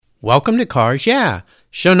Welcome to Cars Yeah,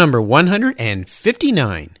 show number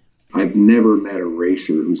 159. I've never met a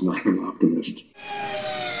racer who's not an optimist.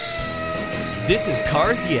 This is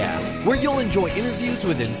Cars Yeah, where you'll enjoy interviews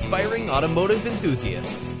with inspiring automotive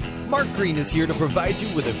enthusiasts. Mark Green is here to provide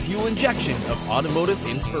you with a fuel injection of automotive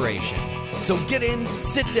inspiration. So get in,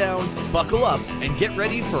 sit down, buckle up, and get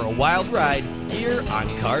ready for a wild ride here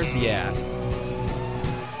on Cars Yeah.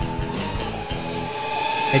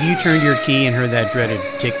 Have you turned your key and heard that dreaded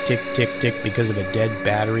tick, tick, tick, tick because of a dead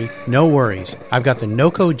battery? No worries. I've got the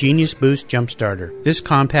NOCO Genius Boost Jump Starter. This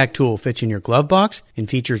compact tool fits in your glove box and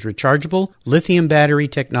features rechargeable lithium battery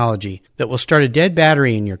technology that will start a dead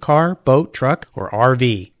battery in your car, boat, truck, or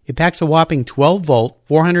RV. It packs a whopping 12-volt,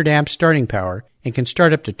 400 amp starting power and can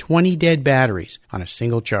start up to 20 dead batteries on a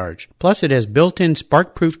single charge. Plus, it has built-in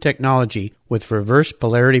spark-proof technology with reverse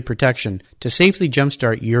polarity protection to safely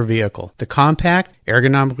jumpstart your vehicle. The compact,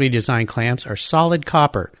 ergonomically designed clamps are solid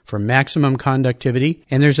copper for maximum conductivity,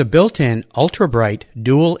 and there's a built-in ultra-bright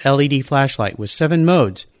dual LED flashlight with 7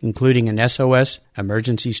 modes, including an SOS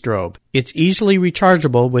emergency strobe. It's easily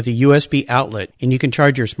rechargeable with a USB outlet, and you can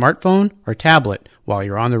charge your smartphone or tablet while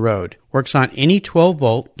you're on the road. Works on any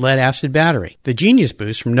 12-volt lead-acid battery. The Genius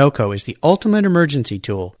Boost from NOCO is the ultimate emergency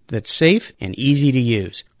tool that's safe and easy to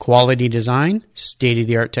use. Quality design,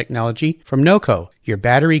 state-of-the-art technology from NOCO, your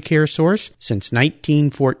battery care source since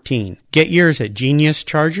 1914. Get yours at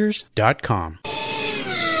geniuschargers.com.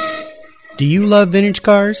 Do you love vintage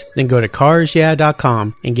cars? Then go to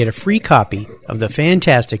carsyeah.com and get a free copy of the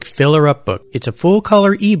fantastic Filler Up book. It's a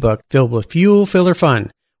full-color ebook filled with fuel filler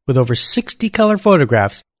fun with over 60 color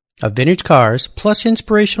photographs of vintage cars plus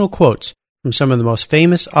inspirational quotes from some of the most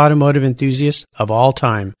famous automotive enthusiasts of all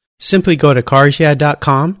time. Simply go to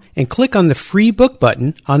carsyeah.com and click on the free book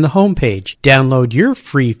button on the homepage. Download your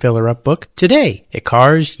free Filler Up book today at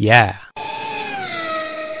Cars Yeah.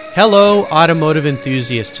 Hello, automotive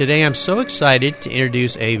enthusiasts. Today I'm so excited to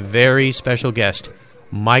introduce a very special guest,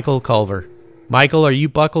 Michael Culver. Michael, are you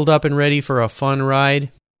buckled up and ready for a fun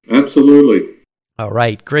ride? Absolutely. All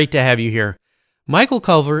right, great to have you here. Michael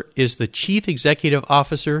Culver is the Chief Executive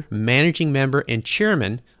Officer, Managing Member, and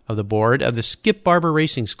Chairman of the Board of the Skip Barber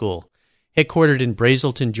Racing School. Headquartered in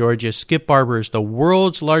Brazelton, Georgia, Skip Barber is the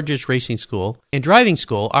world's largest racing school and driving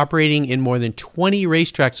school operating in more than 20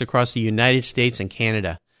 racetracks across the United States and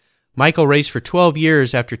Canada. Michael raced for 12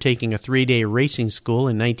 years after taking a 3-day racing school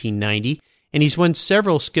in 1990, and he's won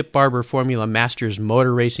several Skip Barber Formula Masters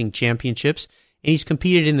Motor Racing Championships, and he's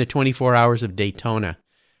competed in the 24 Hours of Daytona.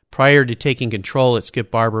 Prior to taking control at Skip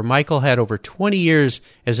Barber, Michael had over 20 years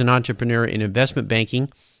as an entrepreneur in investment banking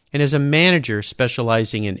and as a manager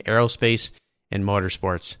specializing in aerospace and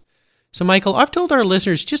motorsports. So, Michael, I've told our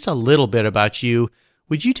listeners just a little bit about you.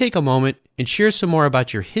 Would you take a moment and share some more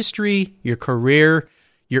about your history, your career,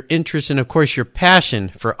 your interest, and, of course, your passion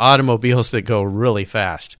for automobiles that go really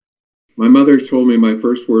fast? My mother told me my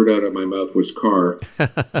first word out of my mouth was car.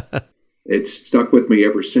 It's stuck with me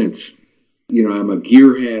ever since. You know, I'm a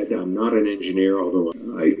gearhead. I'm not an engineer, although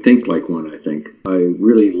I think like one, I think. I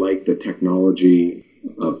really like the technology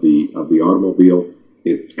of the automobile.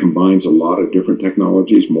 It combines a lot of different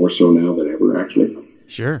technologies, more so now than ever, actually.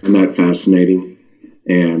 Sure. And that's fascinating.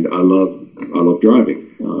 And I love driving.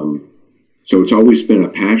 So it's always been a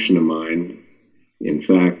passion of mine. In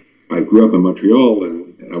fact, I grew up in Montreal,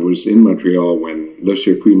 and I was in Montreal when Le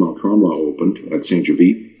Circuit Mont-Tremblant opened at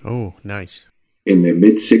Saint-Jovite. Oh, nice. In the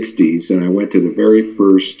mid-'60s, and I went to the very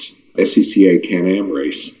first SCCA Can-Am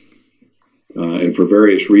race. And for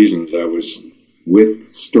various reasons, I was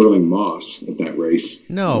with Sterling Moss at that race.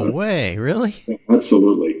 No way, really?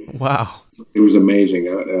 Absolutely. Wow. It was amazing.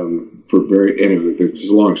 Anyway, it's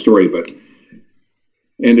a long story, but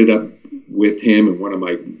ended up with him and one of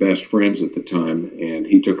my best friends at the time, and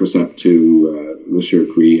he took us up to Le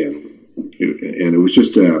Circuit, and it was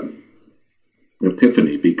just an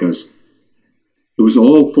epiphany because it was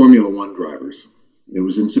all Formula One drivers. It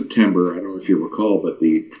was in September. I don't know if you recall, but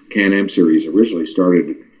the Can-Am series originally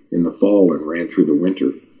started in the fall and ran through the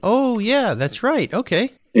winter. Oh, yeah, that's right. Okay.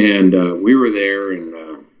 And we were there and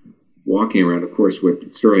walking around, of course,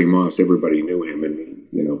 with Sterling Moss. Everybody knew him,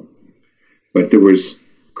 and but there was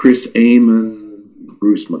Chris Amon,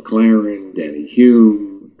 Bruce McLaren, Danny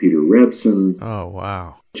Hume, Peter Revson. Oh,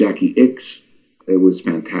 wow. Jackie Ickx. It was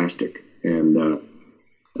fantastic. And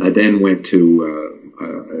I then went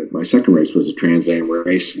to, my second race was a Trans Am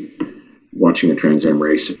race, watching a Trans Am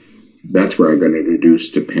race. That's where I got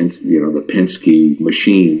introduced to the Penske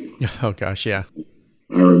machine. Oh, gosh, yeah.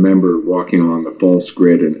 I remember walking along the false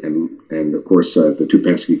grid, and of course, the two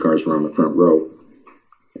Penske cars were on the front row,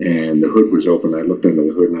 and the hood was open. I looked under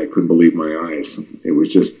the hood, and I couldn't believe my eyes. It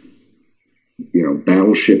was just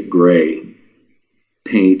battleship gray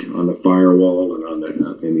paint on the firewall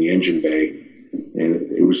and in the engine bay,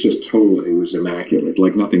 and it was just totally, it was immaculate,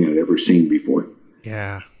 like nothing I'd ever seen before.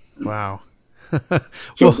 Yeah. Wow.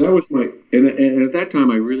 So that was and at that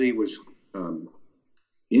time I really was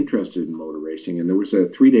interested in motor racing, and there was a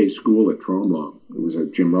 3-day school at Tremblant. It was a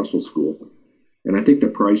Jim Russell school, and I think the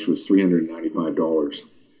price was $395.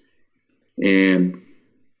 And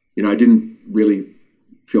I didn't really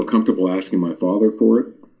feel comfortable asking my father for it.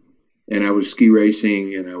 And I was ski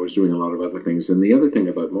racing, and I was doing a lot of other things. And the other thing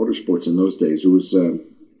about motorsports in those days, it was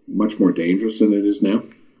much more dangerous than it is now.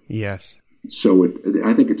 Yes. So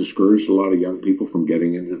I think it discouraged a lot of young people from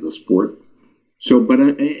getting into the sport. So, but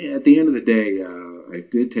at the end of the day, I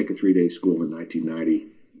did take a 3-day school in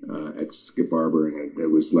 1990 at Skip Barber, and it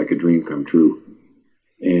was like a dream come true.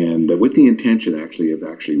 And with the intention of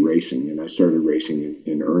actually racing, and I started racing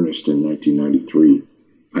in earnest in 1993.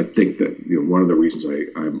 I think that one of the reasons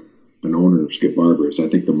I'm an owner of Skip Barber is I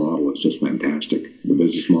think the model is just fantastic. The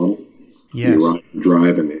business model, yes, you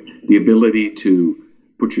drive, and the ability to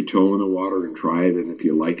put your toe in the water and try it, and if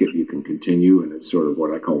you like it, you can continue. And it's sort of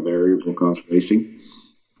what I call variable cost racing.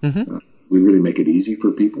 Mm-hmm. We really make it easy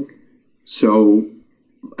for people. So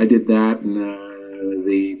I did that, and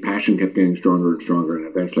the passion kept getting stronger and stronger, and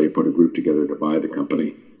eventually I put a group together to buy the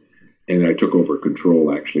company. And I took over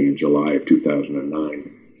control actually in July of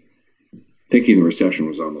 2009, thinking the recession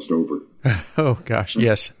was almost over. Oh, gosh,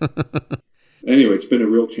 yes. Anyway, it's been a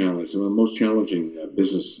real challenge, the most challenging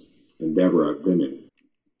business endeavor I've been in.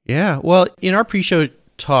 Yeah, well, in our pre-show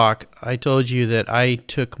talk, I told you that I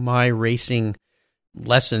took my racing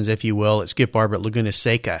lessons, if you will, at Skip Barber at Laguna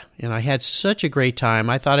Seca, and I had such a great time.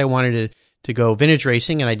 I thought I wanted to go vintage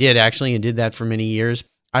racing, and I did actually, and did that for many years.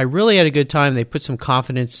 I really had a good time. They put some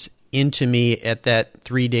confidence into me at that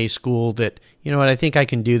 3-day school that, you know what, I think I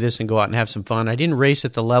can do this and go out and have some fun. I didn't race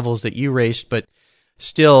at the levels that you raced, but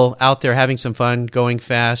still out there having some fun, going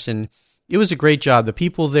fast, and it was a great job. The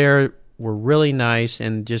people there were really nice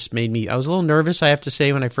and just made me, I was a little nervous, I have to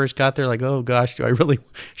say, when I first got there, like, oh gosh,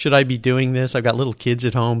 should I be doing this? I've got little kids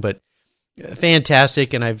at home, but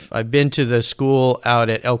fantastic. And I've been to the school out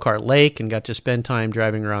at Elkhart Lake and got to spend time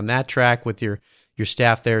driving around that track with your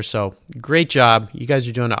staff there. So great job. You guys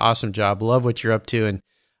are doing an awesome job. Love what you're up to.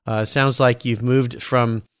 And sounds like you've moved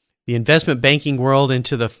from the investment banking world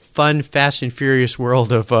into the fun, fast and furious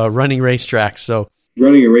world of running racetracks. So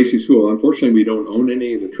running a racing school, unfortunately, we don't own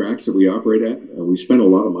any of the tracks that we operate at. We spend a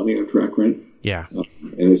lot of money on track rent. Yeah.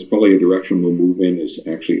 And it's probably a direction we'll move in, is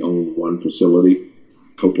actually own one facility,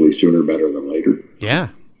 hopefully sooner better than later. Yeah.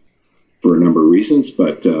 For a number of reasons.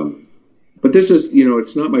 But this is,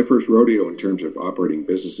 it's not my first rodeo in terms of operating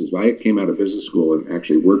businesses. I came out of business school and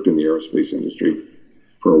actually worked in the aerospace industry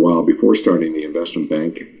for a while before starting the investment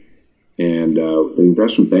bank. And the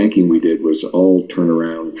investment banking we did was all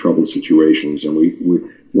turnaround troubled situations. And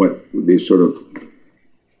what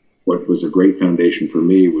was a great foundation for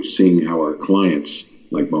me was seeing how our clients,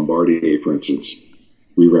 like Bombardier, for instance,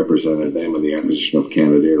 we represented them in the acquisition of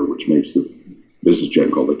Canadair, which makes the business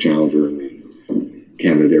jet called the Challenger and the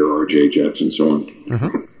Canadair RJ jets and so on. Uh-huh.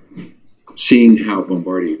 Seeing how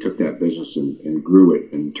Bombardier took that business and grew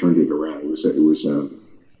it and turned it around. It was a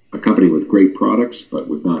company with great products, but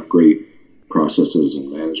with not great processes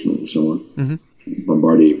and management and so on. Mm-hmm.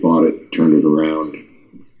 Bombardier bought it, turned it around,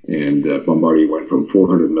 and Bombardier went from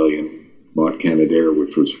 $400 million, bought Canadair,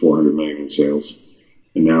 which was $400 million in sales,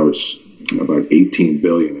 and now it's about $18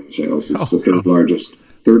 billion in sales. It's the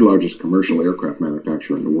third largest commercial aircraft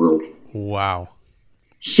manufacturer in the world. Wow.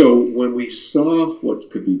 So when we saw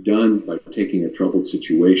what could be done by taking a troubled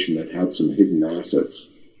situation that had some hidden assets,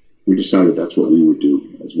 we decided that's what we would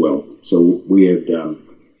do as well. So we had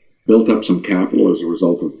built up some capital as a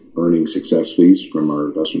result of earning success fees from our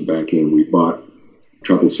investment banking. We bought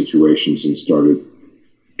troubled situations and started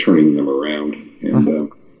turning them around.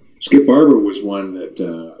 And Skip Barber was one that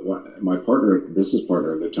my business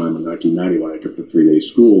partner at the time in 1990, when I took the 3-day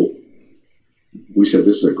school, we said,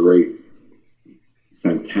 this is a great,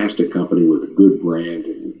 fantastic company with a good brand.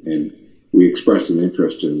 And we expressed an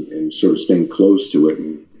interest in sort of staying close to it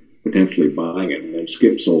and potentially buying it. And then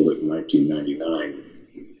Skip sold it in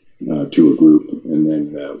 1999 to a group. And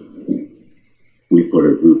then we put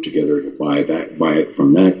a group together to buy it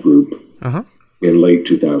from that group in late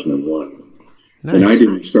 2001. Nice. And I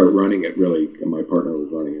didn't start running it, really. My partner was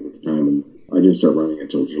running it at the time, and I didn't start running it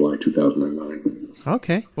until July 2009.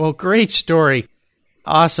 Okay. Well, great story.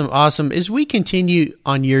 Awesome. As we continue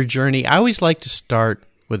on your journey, I always like to start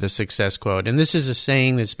with a success quote. And this is a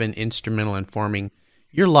saying that's been instrumental in forming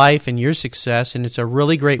your life and your success, and it's a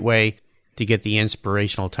really great way to to get the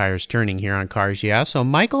inspirational tires turning here on Cars Yeah. So,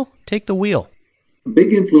 Michael, take the wheel. A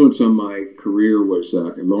big influence on my career was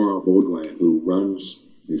Laurent Baudouin, who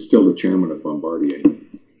is still the chairman of Bombardier.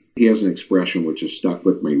 He has an expression which has stuck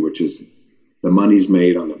with me, which is the money's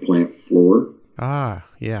made on the plant floor. Ah,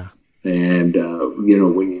 yeah. And,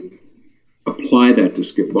 when you apply that to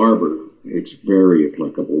Skip Barber, it's very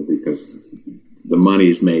applicable because the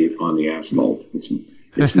money's made on the asphalt.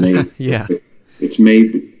 It's made. Yeah. It's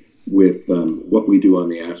made with what we do on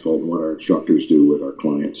the asphalt and what our instructors do with our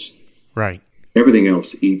clients. Right. Everything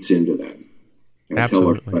else eats into that. And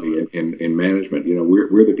Absolutely. I tell everybody in management,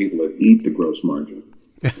 we're the people that eat the gross margin.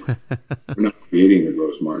 We're not creating the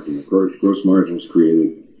gross margin. The gross margin is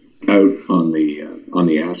created out on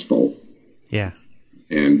the asphalt. Yeah.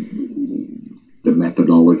 And the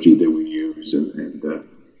methodology that we use and the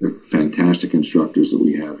fantastic instructors that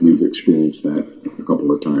we have, you've experienced that a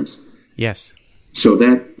couple of times. Yes. So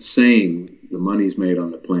that saying, the money's made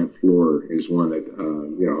on the plant floor, is one that,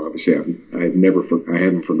 obviously I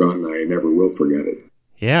haven't forgotten. I never will forget it.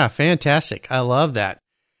 Yeah, fantastic. I love that.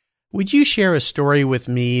 Would you share a story with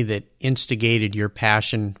me that instigated your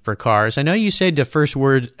passion for cars? I know you said the first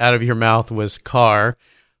word out of your mouth was car,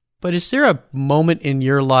 but is there a moment in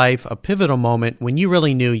your life, a pivotal moment, when you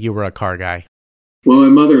really knew you were a car guy? Well, my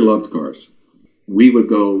mother loved cars. We would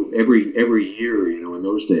go every year, in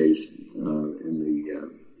those days, in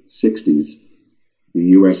the 60s, the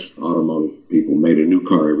U.S. automotive people made a new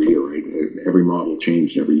car every year, right? Every model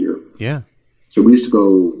changed every year. Yeah. So we used to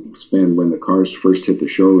go spend, when the cars first hit the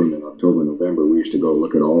showroom in October, November, we used to go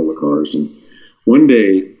look at all the cars. And one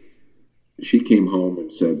day, she came home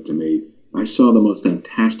and said to me, I saw the most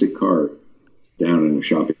fantastic car down in a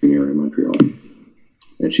shopping area in Montreal.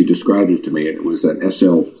 And she described it to me, and it was an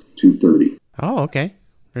SL 230. Oh, okay.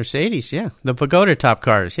 Mercedes, yeah. The pagoda top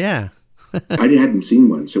cars, yeah. I hadn't seen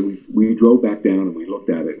one, so we drove back down and we looked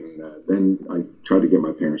at it, and then I tried to get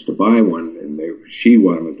my parents to buy one, and she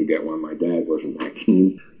wanted to get one. My dad wasn't that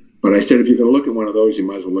keen, but I said, if you're going to look at one of those, you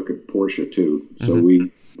might as well look at Porsche too. So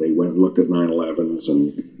they went and looked at 911s,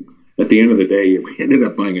 and at the end of the day, we ended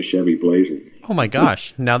up buying a Chevy Blazer. Oh my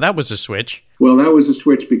gosh! Now that was a switch. Well, that was a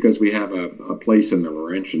switch because we have a place in the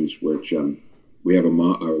Laurentians, which we have a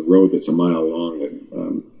road that's a mile long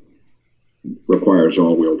that requires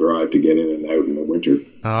all-wheel drive to get in and out in the winter.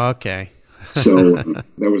 Okay. So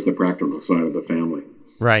that was the practical side of the family.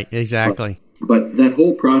 Right, exactly. But that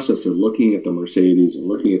whole process of looking at the Mercedes and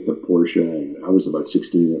looking at the Porsche, and I was about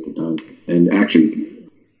 16 at the time, and actually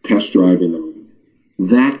test driving them,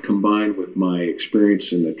 that combined with my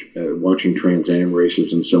experience in watching Trans Am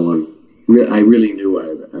races and so on, I really knew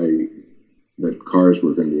that cars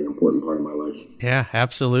were going to be an important part of my life. Yeah,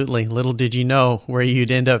 absolutely. Little did you know where you'd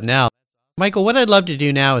end up now. Michael, what I'd love to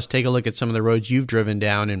do now is take a look at some of the roads you've driven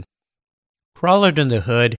down and crawl under the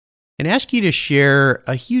hood and ask you to share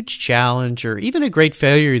a huge challenge or even a great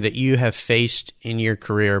failure that you have faced in your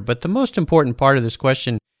career. But the most important part of this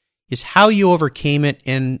question is how you overcame it,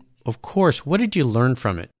 and of course, what did you learn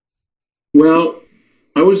from it? Well,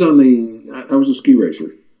 I was a ski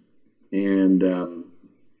racer, and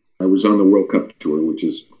I was on the World Cup Tour, which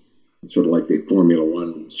is sort of like the Formula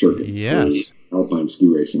One circuit. Yes. For alpine ski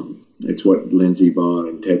racing. It's what Lindsey Vonn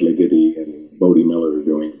and Ted Ligety and Bodie Miller are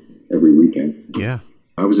doing every weekend. Yeah.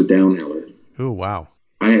 I was a downhiller. Oh, wow.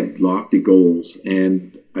 I had lofty goals,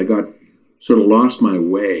 and I got sort of lost my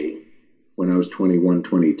way when I was 21,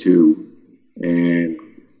 22, and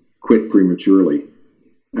quit prematurely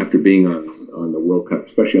after being on the World Cup,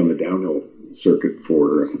 especially on the downhill circuit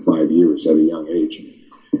for 5 years at a young age.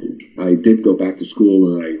 I did go back to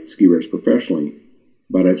school and I ski raced professionally,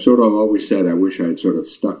 but I've sort of always said I wish I had sort of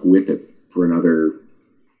stuck with it for another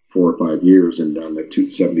 4 or 5 years and done the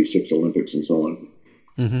 276 Olympics and so on.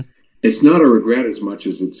 Mm-hmm. It's not a regret as much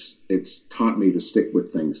as it's taught me to stick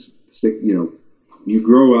with things. You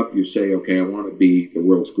grow up, you say, okay, I want to be the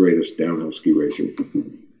world's greatest downhill ski racer.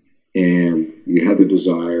 And you have the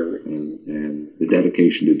desire and the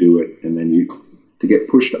dedication to do it. And then to get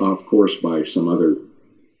pushed off course by some other,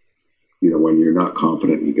 when you're not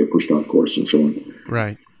confident, you get pushed off course and so on.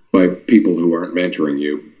 Right. By people who aren't mentoring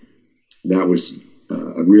you. That was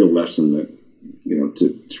a real lesson that,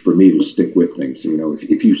 for me to stick with things.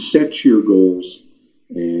 If you set your goals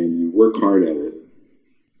and you work hard at it,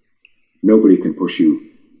 nobody can push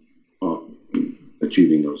you off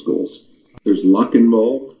achieving those goals. There's luck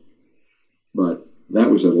involved, but that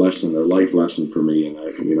was a life lesson for me, and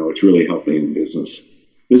it's really helped me in business.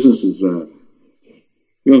 Business is,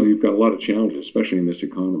 you've got a lot of challenges, especially in this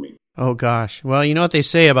economy. Oh gosh. Well, you know what they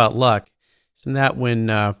say about luck. Isn't that when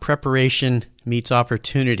preparation meets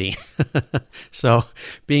opportunity? So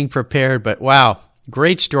being prepared, but wow,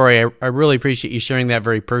 great story. I really appreciate you sharing that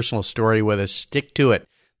very personal story with us. Stick to it.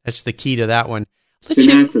 That's the key to that one.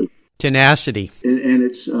 Tenacity. And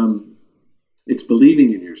it's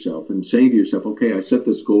believing in yourself and saying to yourself, okay, I set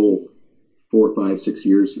this goal 4, 5, 6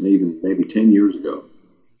 years, maybe 10 years ago,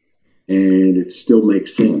 and it still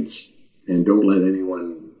makes sense. And don't let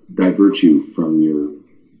anyone divert you from your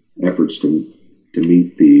efforts to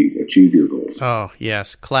achieve your goals. Oh,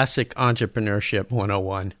 yes. Classic entrepreneurship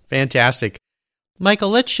 101. Fantastic. Michael,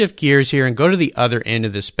 let's shift gears here and go to the other end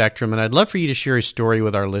of the spectrum. And I'd love for you to share a story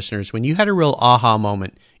with our listeners when you had a real aha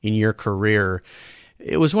moment in your career.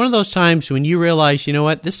 It was one of those times when you realized, you know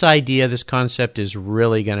what, this idea, this concept is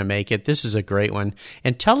really going to make it. This is a great one.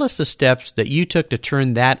 And tell us the steps that you took to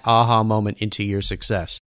turn that aha moment into your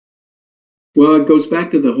success. Well, it goes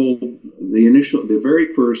back to the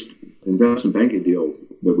very first investment banking deal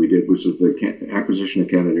that we did, which was the acquisition of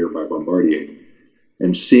Canadair by Bombardier.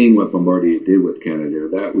 And seeing what Bombardier did with Canadair,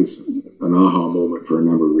 that was an aha moment for a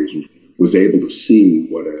number of reasons. Was able to see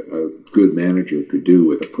what a good manager could do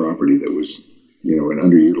with a property that was, an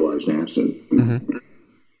underutilized asset. Mm-hmm.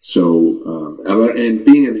 So, and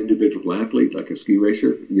being an individual athlete, like a ski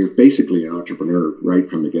racer, you're basically an entrepreneur right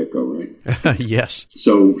from the get-go, right? Yes.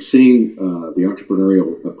 So seeing the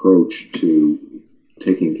entrepreneurial approach to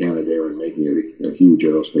taking Canadair and making it a huge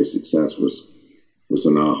aerospace success was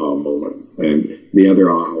an aha moment. And the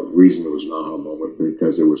other reason it was an aha moment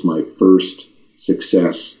because it was my first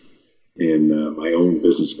success in my own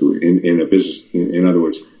business career. In other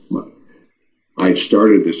words, I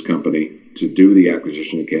started this company to do the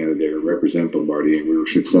acquisition of Canadair, represent Bombardier, and we were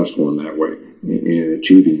successful in that way, in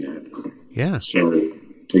achieving that. Yeah. So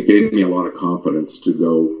it gave me a lot of confidence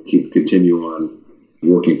to continue on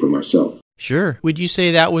working for myself. Sure. Would you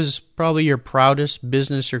say that was probably your proudest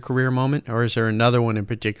business or career moment, or is there another one in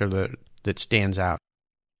particular that stands out?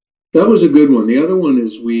 That was a good one. The other one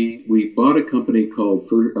is we bought a company called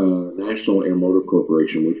National Air Motor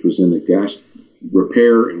Corporation, which was in the gas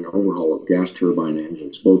repair and overhaul of gas turbine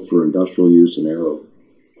engines, both for industrial use and aero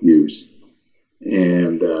use.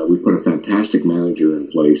 And we put a fantastic manager in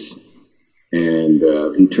place, and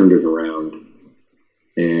he turned it around,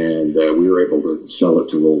 and we were able to sell it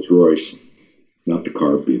to Rolls-Royce, not the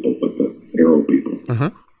car people, but the aero people. Uh-huh.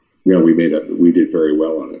 We did very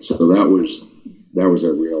well on it. So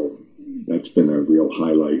that's been a real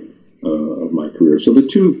highlight of my career. So the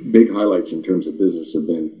two big highlights in terms of business have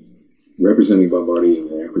been representing Bombardier in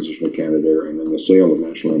the acquisition of Canadair, and then the sale of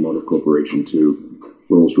National Air Motor Corporation to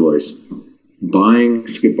Rolls-Royce. Buying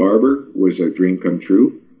Skip Barber was a dream come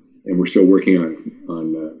true, and we're still working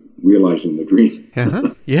on realizing the dream.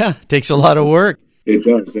 Uh-huh. Yeah, takes a lot of work. It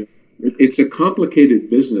does. It's a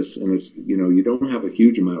complicated business, and it's you don't have a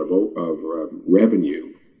huge amount of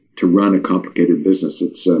revenue to run a complicated business.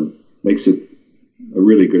 It's makes it a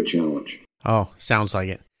really good challenge. Oh, sounds like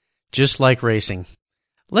it. Just like racing.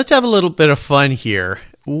 Let's have a little bit of fun here.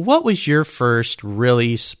 What was your first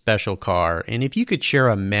really special car? And if you could share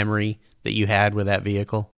a memory that you had with that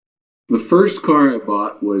vehicle. The first car I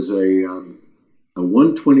bought was a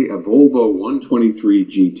Volvo 123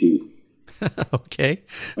 GT. Okay.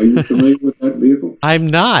 Are you familiar with that vehicle? I'm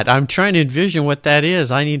not. I'm trying to envision what that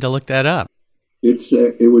is. I need to look that up. Do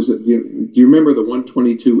you remember the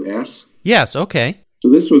 122S? Yes, okay. So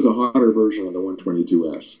this was a hotter version of the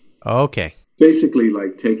 122S. Okay. Basically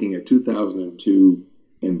like taking a 2002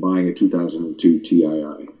 and buying a 2002 TII.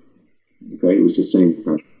 Okay, it was the same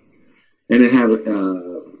car. And it had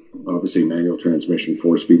obviously manual transmission,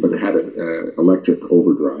 4-speed, but it had an electric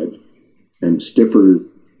overdrive and stiffer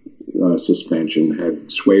suspension,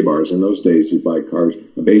 had sway bars. In those days, you'd buy cars,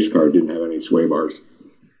 a base car didn't have any sway bars.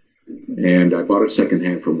 And I bought it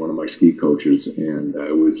secondhand from one of my ski coaches, and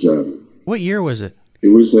it was... what year was it? It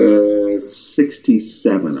was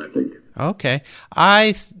 67, I think. Okay.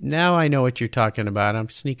 Now I know what you're talking about. I'm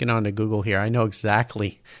sneaking onto Google here. I know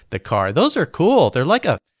exactly the car. Those are cool. They're like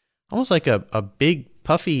almost like a big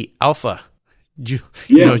puffy Alpha,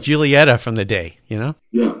 Giulietta from the day, Yeah.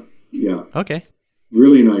 Okay.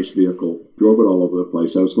 Really nice vehicle. Drove it all over the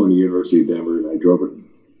place. I was going to the University of Denver, and I drove it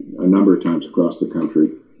a number of times across the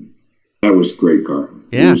country. That was a great car.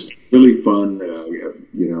 Yeah. It was really fun,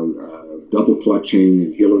 double clutching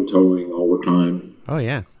and heel and towing all the time. Oh,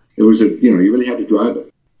 yeah. It was you really had to drive it.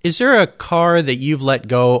 Is there a car that you've let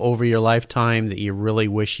go over your lifetime that you really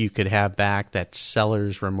wish you could have back, that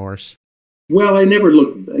seller's remorse? Well, I never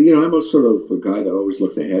looked, I'm a sort of a guy that always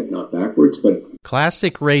looks ahead, not backwards, but...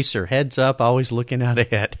 Classic racer, heads up, always looking out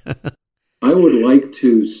ahead. I would like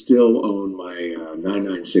to still own my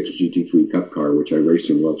 996 GT3 Cup car, which I raced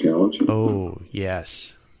in World Challenge. Oh,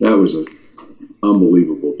 yes. That was an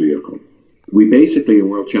unbelievable vehicle. We basically, in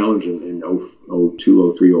World Challenge in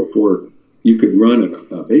 02, 03, 04, you could run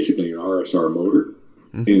basically an RSR motor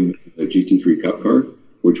in the GT3 Cup car,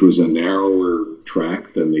 which was a narrower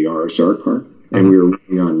track than the RSR car. And we were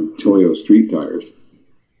running on Toyo street tires.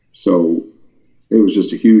 So it was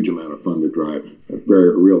just a huge amount of fun to drive. A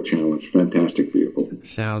real challenge. Fantastic vehicle.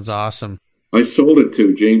 Sounds awesome. I sold it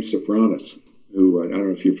to James Safranis, who, I don't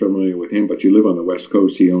know if you're familiar with him, but you live on the West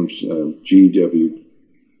Coast. He owns GMG.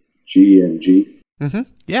 Mm-hmm.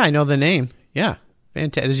 Yeah, I know the name. Yeah.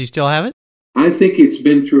 Fantastic. Does he still have it? I think it's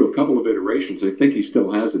been through a couple of iterations. I think he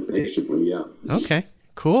still has it, basically, yeah. Okay,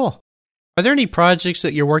 cool. Are there any projects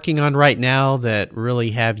that you're working on right now that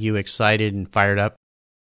really have you excited and fired up?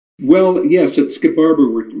 Well, yes, at Skip Barber,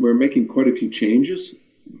 we're making quite a few changes.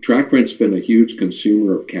 Track Rent's been a huge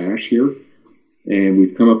consumer of cash here, and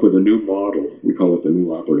we've come up with a new model. We call it the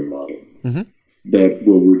new operating model, that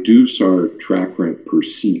will reduce our track rent per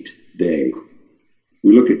seat day.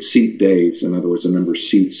 We look at seat days, in other words, the number of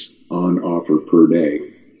seats on offer per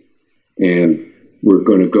day. And we're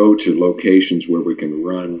going to go to locations where we can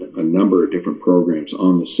run a number of different programs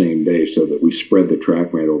on the same day so that we spread the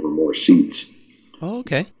track rent over more seats. Oh,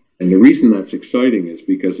 okay. And the reason that's exciting is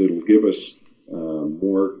because it'll give us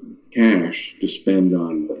more cash to spend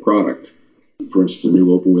on the product. For instance, a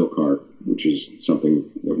new open wheel car, which is something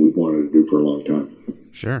that we've wanted to do for a long time.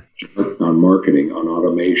 Sure. On marketing, on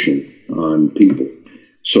automation, on people.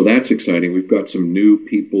 So that's exciting. We've got some new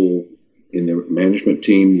people in the management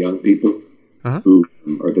team, young people, who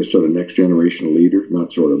are the sort of next generation leaders.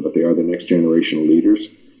 Not sort of, but they are the next generation leaders.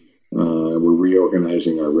 We're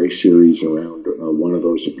reorganizing our race series around one of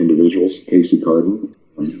those individuals, Casey Carden,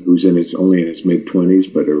 who's only in his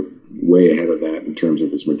mid-20s, but are way ahead of that in terms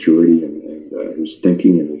of his maturity and his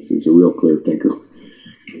thinking, and he's a real clear thinker.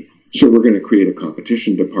 So we're going to create a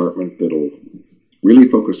competition department that'll really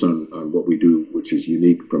focus on what we do, which is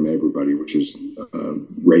unique from everybody, which is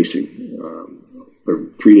racing.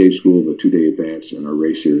 The 3-day school, the 2-day advance, and our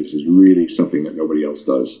race series is really something that nobody else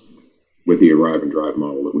does with the arrive and drive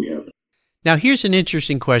model that we have. Now, here's an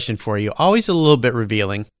interesting question for you, always a little bit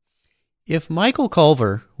revealing. If Michael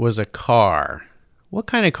Culver was a car, what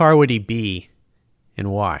kind of car would he be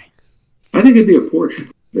and why? I think it'd be a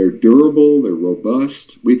Porsche. They're durable, they're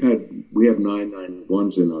robust. We have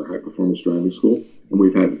 991s in our high-performance driving school, and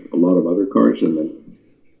we've had a lot of other cars, and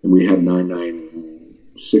we had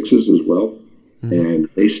 996s as well. And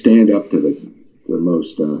they stand up to the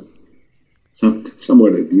most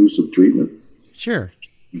somewhat abusive treatment. Sure.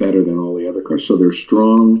 Better than all the other cars. So they're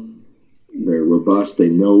strong, they're robust, they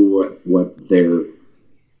know what their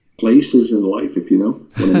place is in life, if you know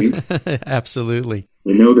what I mean. Absolutely.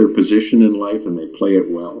 They know their position in life and they play it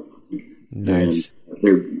well. Nice.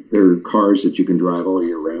 And they're cars that you can drive all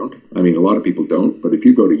year round. I mean, a lot of people don't, but if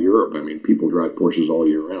you go to Europe, I mean, people drive Porsches all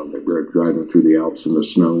year round. They're driving through the Alps in the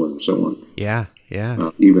snow and so on. Yeah,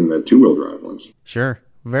 yeah. Even the two-wheel drive ones. Sure.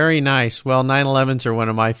 Very nice. Well, 911s are one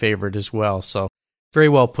of my favorite as well, so very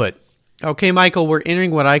well put. Okay, Michael, we're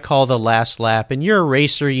entering what I call the last lap, and you're a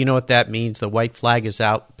racer. You know what that means. The white flag is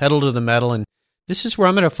out, pedal to the metal, and this is where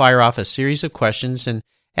I'm going to fire off a series of questions and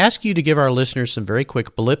ask you to give our listeners some very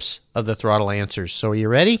quick blips of the throttle answers. So are you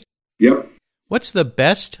ready? Yep. What's the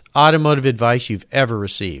best automotive advice you've ever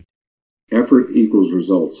received? Effort equals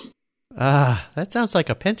results. That sounds like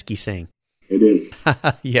a Penske saying. It is.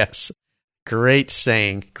 Yes. Great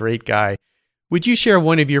saying. Great guy. Would you share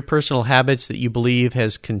one of your personal habits that you believe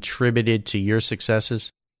has contributed to your successes?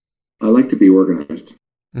 I like to be organized.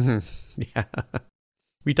 Mm-hmm. Yeah.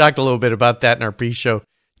 We talked a little bit about that in our pre-show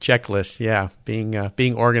checklist. Yeah,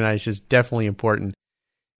 being organized is definitely important.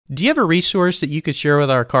 Do you have a resource that you could share with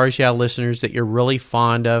our Cars Yeah listeners that you're really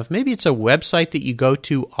fond of? Maybe it's a website that you go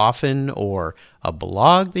to often, or a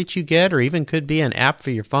blog that you get, or even could be an app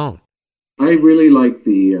for your phone. I really like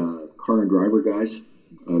the Car and Driver guys.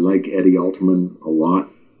 I like Eddie Alterman a lot,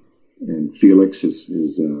 and Felix is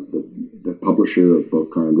the publisher of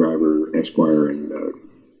both Car and Driver, Esquire, and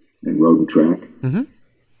Road and Track. Mm-hmm.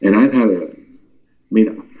 And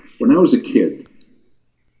when I was a kid,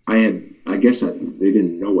 I guess they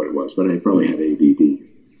didn't know what it was, but I probably had ADD.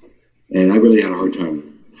 And I really had a hard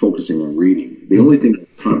time focusing on reading. The only thing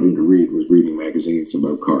that taught me to read was reading magazines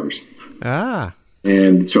about cars.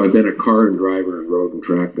 And so I've been a Car and Driver and Road and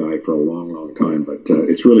Track guy for a long, long time. But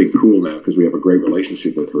it's really cool now because we have a great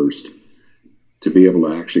relationship with Hearst to be able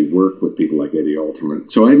to actually work with people like Eddie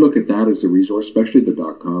Alterman. So I look at that as a resource, especially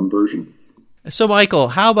the .com version. So, Michael,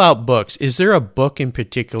 how about books? Is there a book in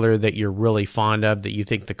particular that you're really fond of that you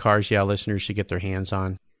think the Cars Yeah listeners should get their hands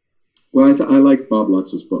on? Well, I like Bob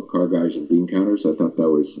Lutz's book, Car Guys and Bean Counters. I thought that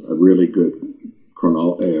was a really good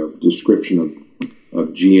description of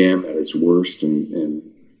GM at its worst, and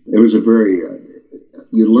it was a very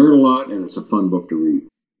you learn a lot, and it's a fun book to read.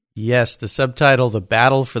 Yes, the subtitle, The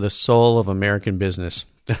Battle for the Soul of American Business.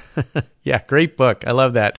 Yeah, great book. I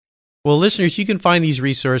love that. Well, listeners, you can find these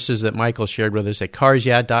resources that Michael shared with us at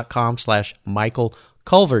carsyeah.com/Michael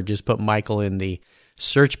Culver. Just put Michael in the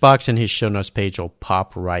search box and his show notes page will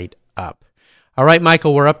pop right up. All right,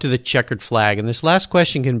 Michael, we're up to the checkered flag, and this last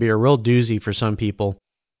question can be a real doozy for some people.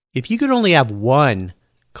 If you could only have one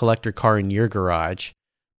collector car in your garage,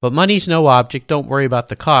 but money's no object, don't worry about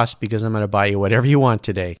the cost because I'm going to buy you whatever you want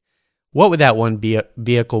today. What would that one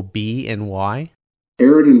vehicle be and why?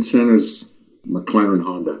 Ayrton Senna's McLaren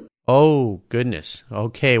Honda. Oh, goodness.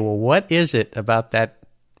 Okay, well, what is it about that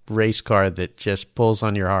race car that just pulls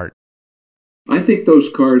on your heart? I think those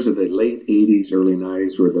cars of the late 80s, early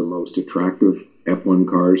 90s were the most attractive F1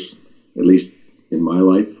 cars, at least in my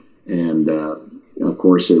life. And, of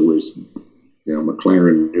course, it was,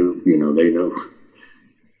 McLaren knew, they know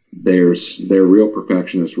they're real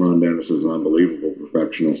perfectionists. Ron Dennis is an unbelievable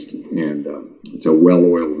perfectionist, and it's a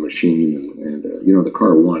well-oiled machine. And the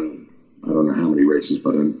car won, I don't know how many races,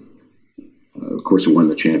 but of course it won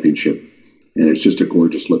the championship. And it's just a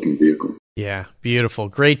gorgeous-looking vehicle. Yeah, beautiful.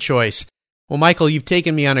 Great choice. Well, Michael, you've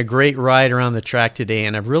taken me on a great ride around the track today,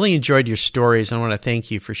 and I've really enjoyed your stories. I want to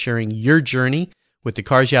thank you for sharing your journey with the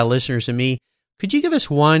Cars Yeah listeners and me. Could you give us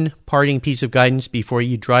one parting piece of guidance before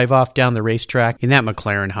you drive off down the racetrack in that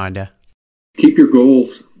McLaren Honda? Keep your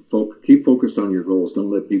goals. Keep focused on your goals.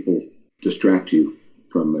 Don't let people distract you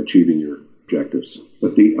from achieving your objectives.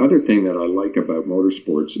 But the other thing that I like about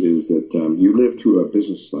motorsports is that you live through a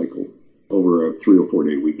business cycle over a 3 or 4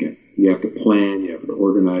 day weekend. You have to plan, you have to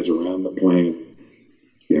organize around the plan,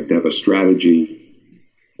 you have to have a strategy,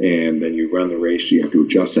 and then you run the race, you have to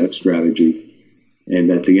adjust that strategy, and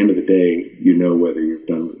at the end of the day, you know whether you've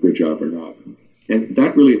done a good job or not. And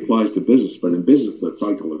that really applies to business, but in business, the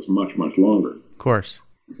cycle is much, much longer. Of course.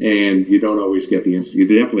 And you don't always get you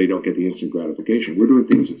definitely don't get the instant gratification. We're doing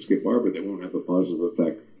things at Skip Barber that won't have a positive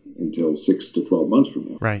effect until 6 to 12 months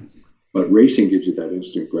from now. Right. But racing gives you that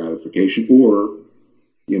instant gratification,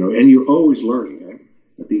 and you're always learning. Right?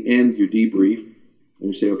 At the end, you debrief and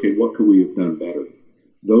you say, okay, what could we have done better?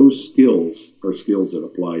 Those skills are skills that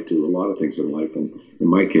apply to a lot of things in life. And in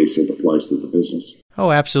my case, it applies to the business.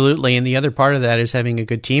 Oh, absolutely. And the other part of that is having a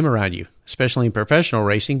good team around you, especially in professional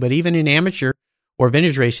racing, but even in amateur or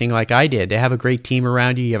vintage racing like I did, to have a great team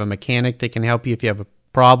around you. You have a mechanic that can help you if you have a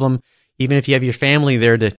problem, even if you have your family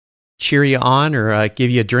there to cheer you on or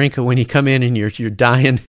give you a drink when you come in and you're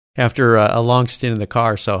dying after a long stint in the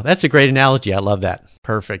car. So that's a great analogy. I love that.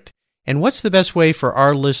 Perfect. And what's the best way for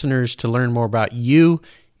our listeners to learn more about you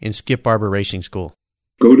in Skip Barber Racing School?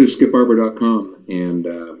 Go to skipbarber.com and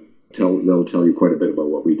they'll tell you quite a bit about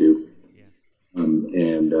what we do.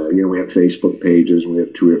 We have Facebook pages, we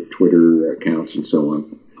have Twitter accounts and so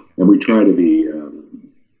on. And we try to be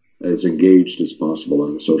as engaged as possible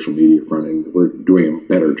on the social media front, and we're doing a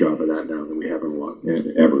better job of that now than we have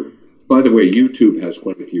ever. By the way, YouTube has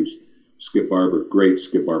quite a few great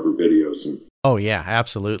Skip Barber videos. Oh, yeah,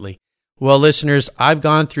 absolutely. Well, listeners, I've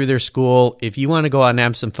gone through their school. If you want to go out and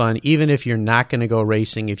have some fun, even if you're not going to go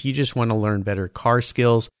racing, if you just want to learn better car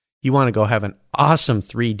skills, you want to go have an awesome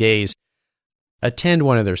 3 days, attend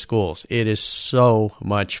one of their schools. It is so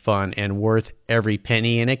much fun and worth every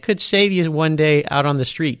penny, and it could save you one day out on the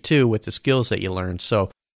street, too, with the skills that you learn.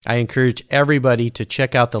 So I encourage everybody to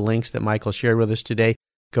check out the links that Michael shared with us today.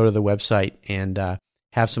 Go to the website and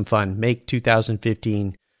have some fun. Make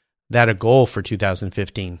 2015 that a goal for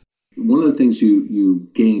 2015. One of the things you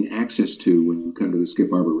gain access to when you come to the Skip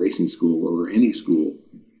Barber Racing School or any school,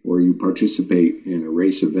 or you participate in a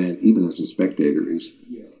race event, even as a spectator, is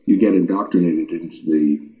you get indoctrinated into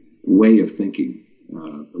the way of thinking,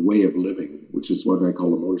 the way of living, which is what I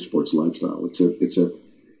call a motorsports lifestyle. It's a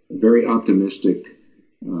very optimistic,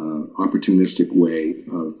 opportunistic way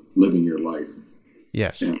of living your life.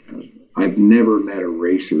 Yes. And, I've never met a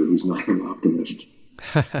racer who's not an optimist.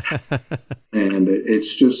 And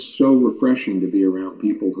it's just so refreshing to be around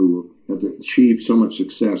people who have achieved so much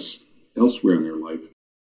success elsewhere in their life,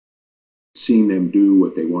 seeing them do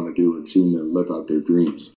what they want to do and seeing them live out their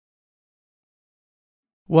dreams.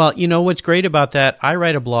 Well, you know what's great about that? I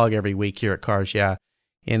write a blog every week here at Cars Yeah,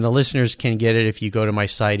 and the listeners can get it if you go to my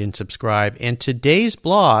site and subscribe. And today's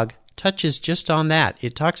blog touches just on that.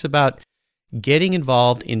 It talks about getting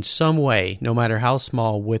involved in some way, no matter how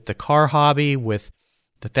small, with the car hobby, with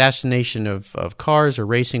the fascination of cars or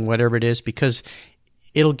racing, whatever it is, because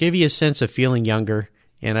it'll give you a sense of feeling younger.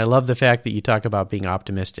 And I love the fact that you talk about being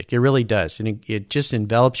optimistic. It really does. And it just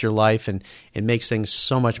envelops your life and it makes things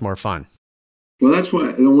so much more fun. Well, that's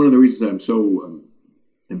why one of the reasons I'm so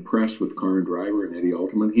impressed with Car and Driver and Eddie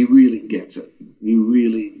Alterman. He really gets it. He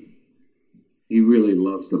really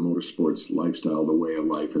loves the motorsports lifestyle, the way of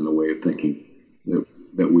life, and the way of thinking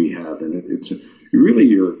that we have. And it's really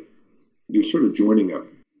you're sort of joining a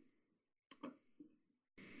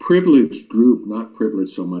privileged group, not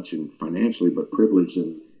privileged so much in financially, but privileged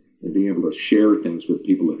in being able to share things with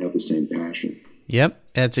people that have the same passion. Yep,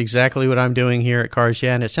 that's exactly what I'm doing here at Cars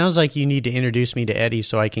Yeah, and it sounds like you need to introduce me to Eddie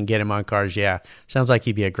so I can get him on Cars Yeah. Sounds like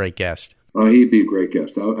he'd be a great guest. Oh, he'd be a great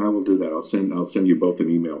guest. I will do that. I'll send you both an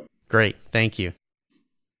email. Great, thank you.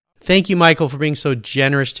 Thank you, Michael, for being so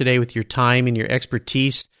generous today with your time and your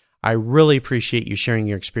expertise. I really appreciate you sharing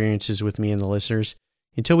your experiences with me and the listeners.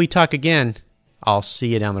 Until we talk again, I'll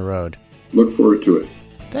see you down the road. Look forward to it.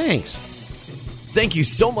 Thanks. Thank you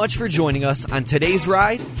so much for joining us on today's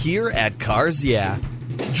ride here at Cars Yeah.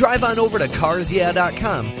 Drive on over to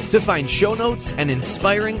carsyeah.com to find show notes and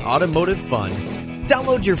inspiring automotive fun.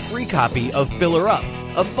 Download your free copy of Filler Up,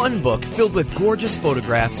 a fun book filled with gorgeous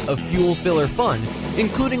photographs of fuel filler fun,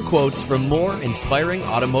 including quotes from more inspiring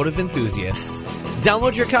automotive enthusiasts.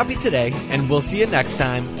 Download your copy today, and we'll see you next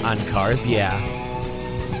time on Cars Yeah.